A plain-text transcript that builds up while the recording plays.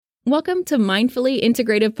Welcome to Mindfully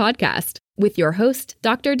Integrative Podcast with your host,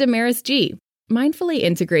 Dr. Damaris G. Mindfully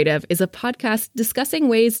Integrative is a podcast discussing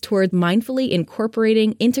ways toward mindfully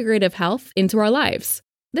incorporating integrative health into our lives.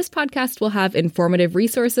 This podcast will have informative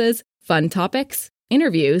resources, fun topics,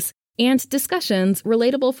 interviews, and discussions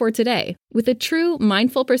relatable for today with a true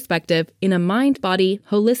mindful perspective in a mind-body,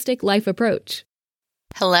 holistic life approach.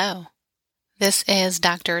 Hello. This is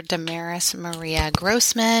Dr. Damaris Maria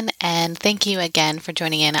Grossman, and thank you again for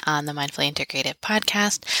joining in on the Mindfully Integrative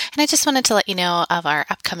podcast. And I just wanted to let you know of our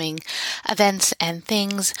upcoming events and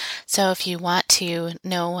things. So if you want to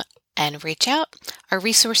know and reach out, our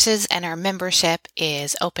resources and our membership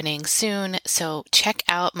is opening soon. So check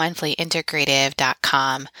out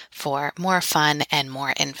mindfullyintegrative.com for more fun and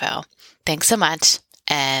more info. Thanks so much,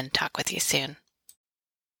 and talk with you soon.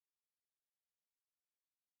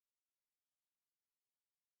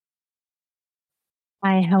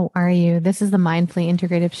 Hi, how are you? This is the Mindfully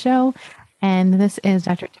Integrative Show, and this is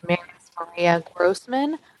Dr. Damaris Maria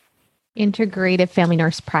Grossman, Integrative Family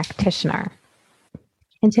Nurse Practitioner.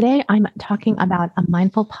 And today I'm talking about a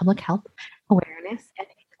mindful public health awareness and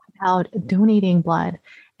about donating blood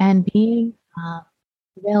and being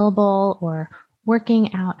available or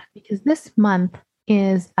working out, because this month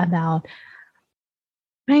is about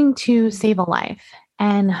trying to save a life.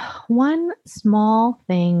 And one small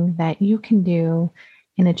thing that you can do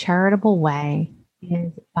in a charitable way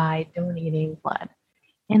is by donating blood.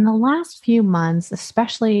 In the last few months,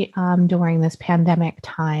 especially during this pandemic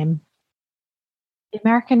time, the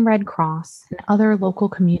American Red Cross and other local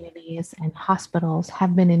communities and hospitals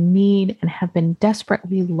have been in need and have been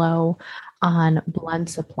desperately low on blood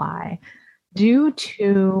supply due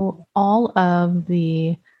to all of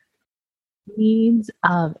the needs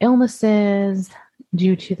of illnesses,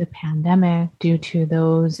 due to the pandemic, due to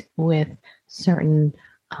those with certain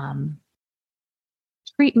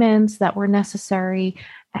treatments that were necessary,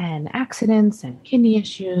 and accidents and kidney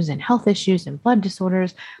issues and health issues and blood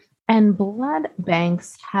disorders. And blood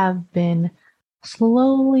banks have been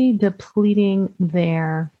slowly depleting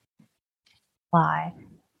their supply.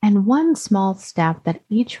 And one small step that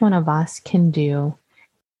each one of us can do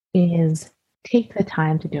is take the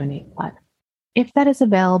time to donate blood, if that is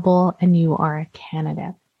available and you are a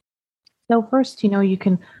candidate. So first, you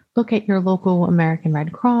can look at your local American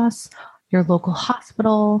Red Cross, your local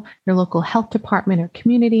hospital, your local health department or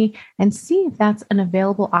community, and see if that's an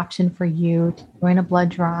available option for you to join a blood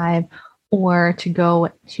drive or to go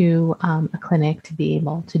to a clinic to be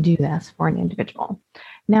able to do this for an individual.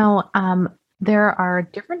 Now, there are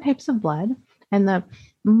different types of blood, and the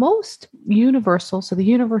most universal, so the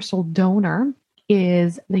universal donor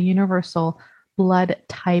is the universal blood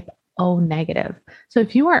type O negative. So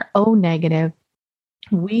if you are O negative,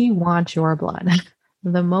 we want your blood,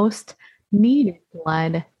 the most needed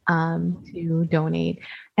blood to donate.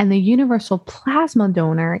 And the universal plasma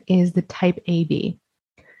donor is the type AB.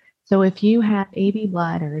 So if you have AB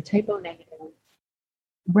blood or type O negative,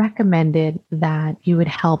 recommended that you would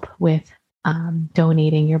help with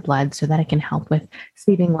donating your blood so that it can help with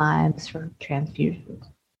saving lives from transfusions.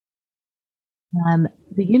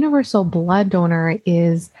 The universal blood donor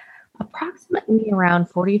is approximately around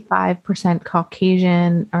 45%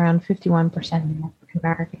 Caucasian, around 51% African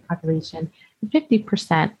American population, and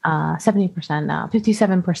 50%, 70%,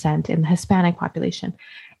 57% in the Hispanic population.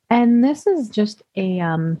 And this is just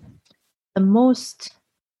the most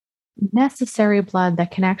necessary blood that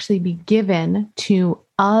can actually be given to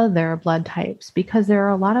other blood types, because there are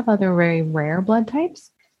a lot of other very rare blood types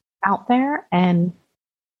out there, and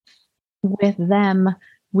with them,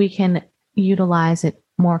 we can utilize it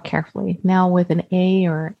more carefully. Now, with an A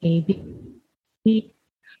or AB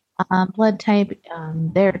blood type,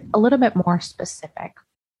 they're a little bit more specific.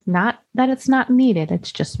 Not that it's not needed,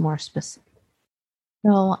 it's just more specific.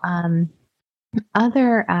 So,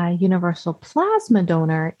 other universal plasma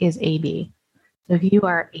donor is AB. So if you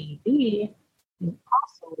are AB, you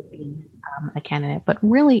also would be a candidate, but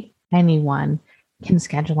really anyone can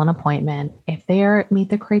schedule an appointment if they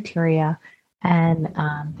meet the criteria and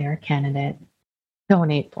they're a candidate.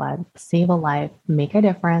 Donate blood, save a life, make a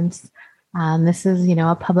difference. This is,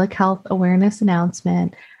 a public health awareness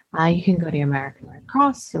announcement. You can go to your American Red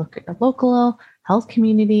Cross, you look at your local health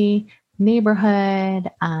community, neighborhood,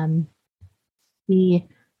 see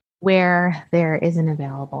where there is an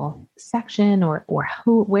available section or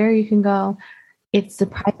where you can go. It's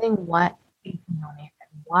surprising what you can donate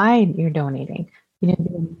and why you're donating. The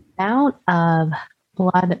amount of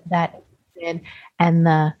blood that is in and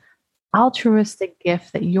the altruistic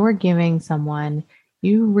gift that you're giving someone,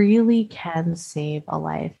 you really can save a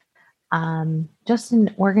life. Just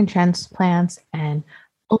in organ transplants and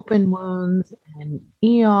open wounds and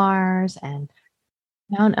ERs and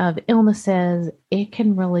amount of illnesses, it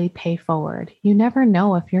can really pay forward. You never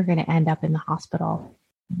know if you're going to end up in the hospital.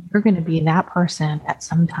 You're going to be that person at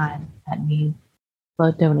some time that needs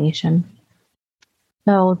blood donation.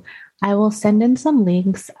 So I will send in some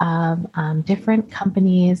links of different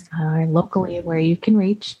companies locally where you can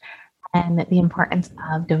reach and the importance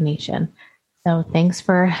of donation. So thanks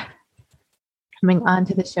for coming on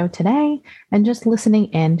to the show today and just listening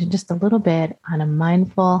in to just a little bit on a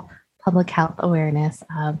mindful public health awareness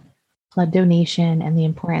of blood donation and the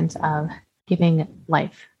importance of giving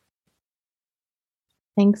life.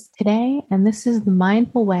 Thanks today. And this is the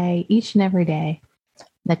Mindful Way each and every day,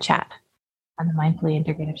 the chat on the Mindfully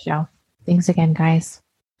Integrative Show. Thanks again, guys.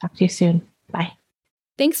 Talk to you soon. Bye.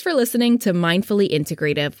 Thanks for listening to Mindfully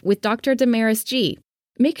Integrative with Dr. Damaris G.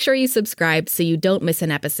 Make sure you subscribe so you don't miss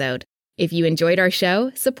an episode. If you enjoyed our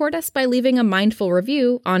show, support us by leaving a mindful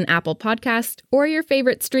review on Apple Podcast or your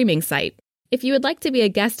favorite streaming site. If you would like to be a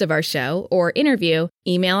guest of our show or interview,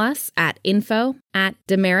 email us at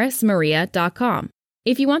info@damarismaria.com.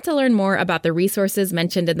 If you want to learn more about the resources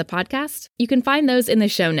mentioned in the podcast, you can find those in the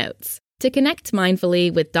show notes. To connect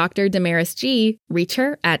mindfully with Dr. Damaris G, reach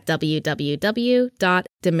her at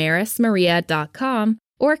www.damarismaria.com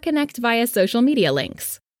or connect via social media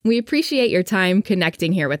links. We appreciate your time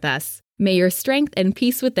connecting here with us. May your strength and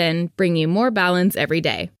peace within bring you more balance every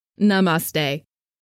day. Namaste.